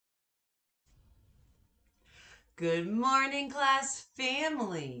Good morning, class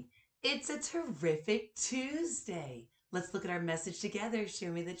family. It's a terrific Tuesday. Let's look at our message together.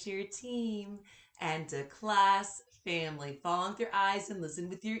 Show me that you're a team and a class family. Follow with your eyes and listen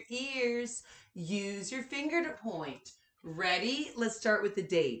with your ears. Use your finger to point. Ready? Let's start with the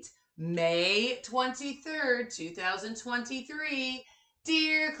date. May 23rd, 2023.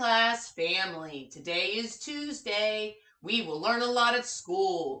 Dear class family, today is Tuesday. We will learn a lot at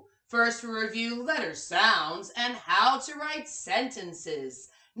school. First, we'll review letter sounds and how to write sentences.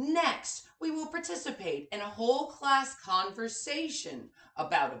 Next, we will participate in a whole class conversation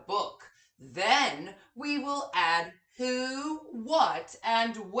about a book. Then, we will add who, what,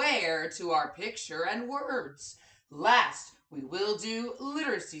 and where to our picture and words. Last, we will do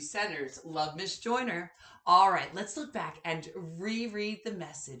literacy centers. Love, Miss Joyner. All right, let's look back and reread the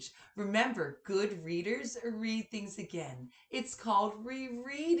message. Remember, good readers read things again. It's called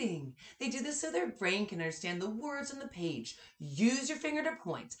rereading. They do this so their brain can understand the words on the page. Use your finger to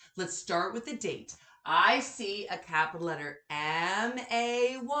point. Let's start with the date. I see a capital letter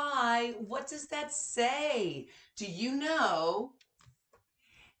M-A-Y. What does that say? Do you know?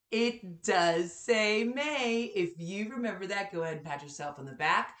 It does say May. If you remember that, go ahead and pat yourself on the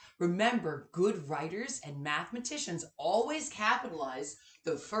back. Remember, good writers and mathematicians always capitalize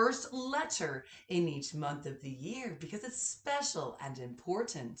the first letter in each month of the year because it's special and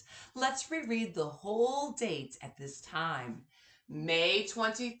important. Let's reread the whole date at this time. May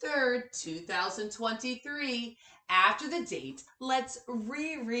 23rd, 2023. After the date, let's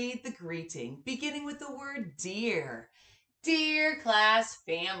reread the greeting, beginning with the word dear. Dear class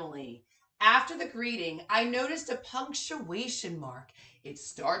family, after the greeting, I noticed a punctuation mark. It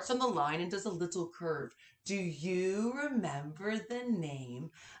starts on the line and does a little curve. Do you remember the name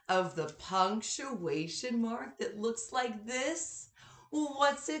of the punctuation mark that looks like this?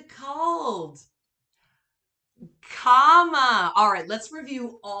 What's it called? Comma. All right, let's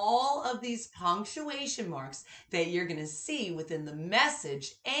review all of these punctuation marks that you're going to see within the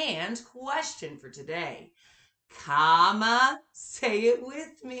message and question for today. Comma, say it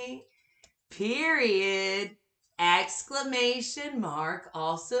with me, period, exclamation mark,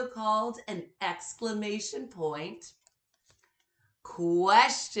 also called an exclamation point,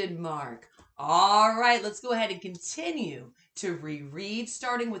 question mark. All right, let's go ahead and continue to reread,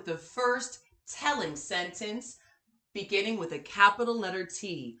 starting with the first telling sentence, beginning with a capital letter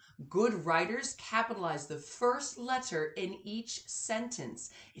T. Good writers capitalize the first letter in each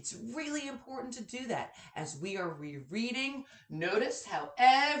sentence. It's really important to do that as we are rereading. Notice how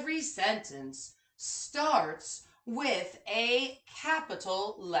every sentence starts with a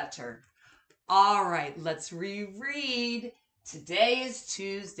capital letter. All right, let's reread. Today is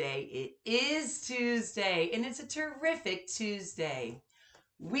Tuesday. It is Tuesday, and it's a terrific Tuesday.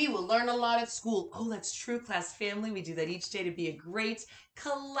 We will learn a lot at school. Oh, that's true, class family. We do that each day to be a great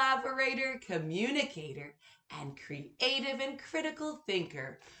collaborator, communicator, and creative and critical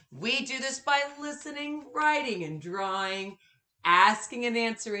thinker. We do this by listening, writing, and drawing, asking and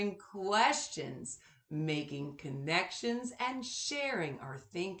answering questions, making connections, and sharing our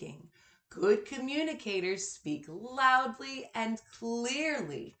thinking. Good communicators speak loudly and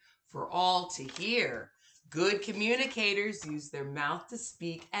clearly for all to hear. Good communicators use their mouth to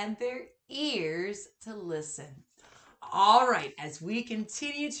speak and their ears to listen. All right, as we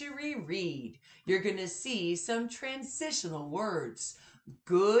continue to reread, you're going to see some transitional words.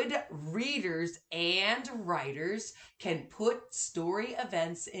 Good readers and writers can put story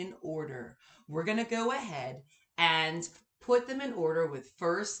events in order. We're going to go ahead and put them in order with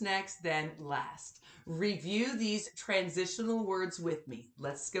first, next, then last. Review these transitional words with me.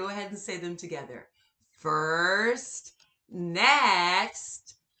 Let's go ahead and say them together. First,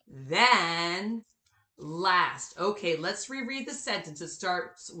 next, then last. Okay, let's reread the sentence. It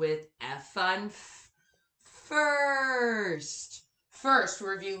starts with F and first. First,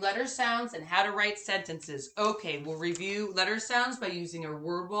 we'll review letter sounds and how to write sentences. Okay, we'll review letter sounds by using our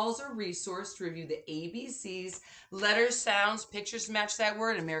word walls or resource to review the ABCs. Letter sounds, pictures match that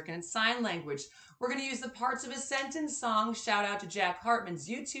word, American Sign Language. We're going to use the parts of a sentence song. Shout out to Jack Hartman's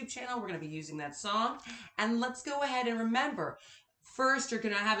YouTube channel. We're going to be using that song. And let's go ahead and remember, first, you're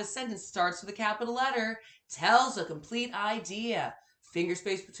going to have a sentence starts with a capital letter, tells a complete idea, finger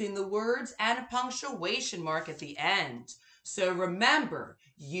space between the words, and a punctuation mark at the end. So remember,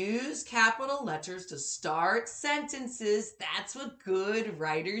 use capital letters to start sentences. That's what good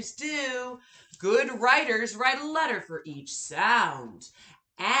writers do. Good writers write a letter for each sound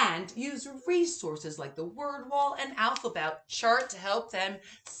and use resources like the word wall and alphabet chart to help them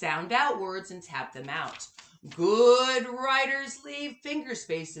sound out words and tap them out. Good writers leave finger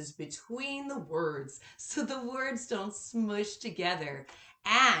spaces between the words so the words don't smush together.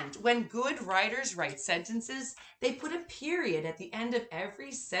 And when good writers write sentences, they put a period at the end of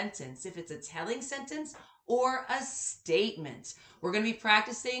every sentence if it's a telling sentence or a statement. We're going to be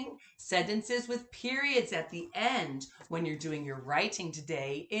practicing sentences with periods at the end when you're doing your writing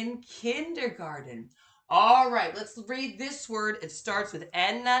today in kindergarten. All right, let's read this word. It starts with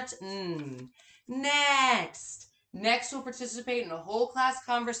N-nut. Next. Next, we'll participate in a whole class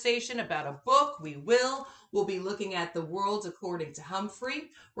conversation about a book. We'll be looking at The World According to Humphrey.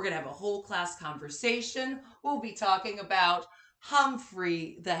 We're going to have a whole class conversation. We'll be talking about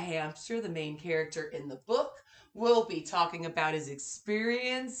Humphrey the hamster, the main character in the book. We'll be talking about his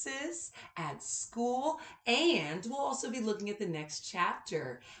experiences at school, and we'll also be looking at the next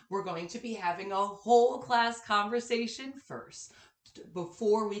chapter. We're going to be having a whole class conversation first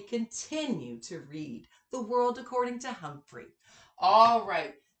before we continue to read The World According to Humphrey. All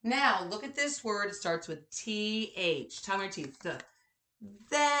right, now look at this word. It starts with TH. Tongue or teeth.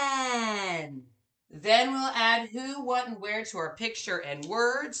 Then. Then we'll add who, what, and where to our picture and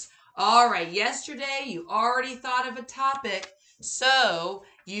words. All right, yesterday you already thought of a topic, so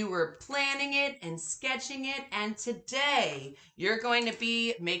you were planning it and sketching it, and today you're going to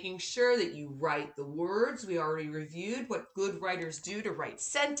be making sure that you write the words. We already reviewed what good writers do to write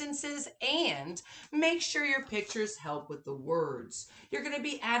sentences, and make sure your pictures help with the words. You're going to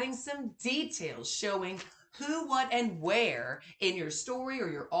be adding some details showing who, what, and where in your story or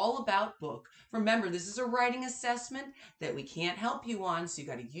your all about book. Remember, this is a writing assessment that we can't help you on, so you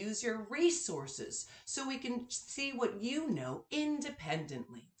got to use your resources so we can see what you know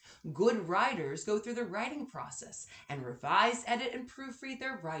independently. Good writers go through the writing process and revise, edit, and proofread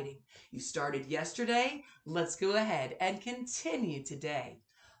their writing. You started yesterday. Let's go ahead and continue today.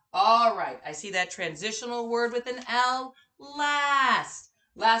 All right, I see that transitional word with an L. Last.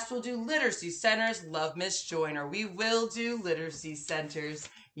 Last, we'll do literacy centers. Love Miss Joyner. We will do literacy centers.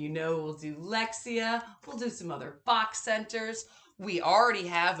 You know, we'll do Lexia. We'll do some other box centers. We already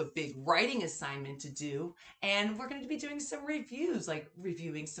have a big writing assignment to do, and we're going to be doing some reviews, like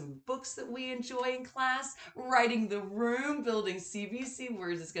reviewing some books that we enjoy in class, writing the room, building CBC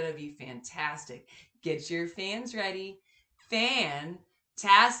words. It's going to be fantastic. Get your fans ready.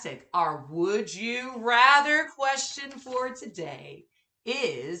 Fantastic. Our would you rather question for today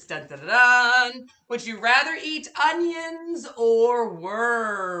is, dun, dun, dun, dun, would you rather eat onions or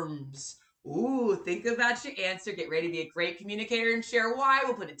worms? Ooh, think about your answer. Get ready to be a great communicator and share why.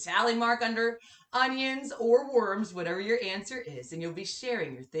 We'll put a tally mark under onions or worms, whatever your answer is, and you'll be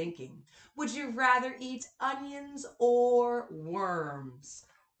sharing your thinking. Would you rather eat onions or worms?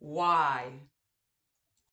 Why?